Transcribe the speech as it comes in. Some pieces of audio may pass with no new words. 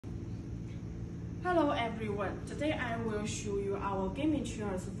Hello everyone, today I will show you our gaming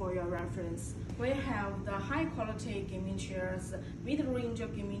chairs for your reference. We have the high quality gaming chairs, mid-range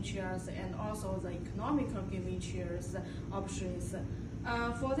gaming chairs, and also the economical gaming chairs options.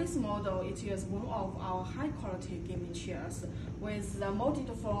 For this model, it is one of our high quality gaming chairs with the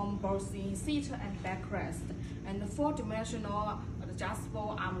multi-deform both in seat and backrest and 4-dimensional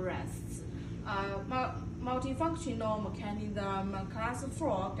adjustable armrests. Multifunctional mechanism class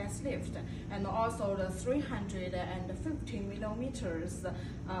 4 gas lift, and also the 350 millimeters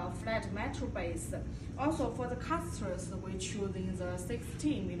flat metal base. Also for the casters, we choosing the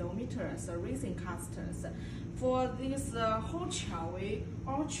 60 millimeters racing casters. For this whole chair, we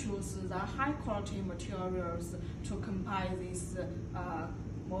all choose the high quality materials to compile this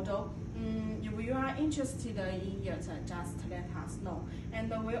model. If you are interested in it, just let us know.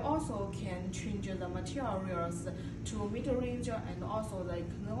 And we also can change the materials to mid-range and also the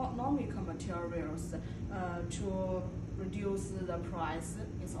economical materials to reduce the price.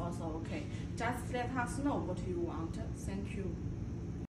 It's also okay. Just let us know what you want. Thank you.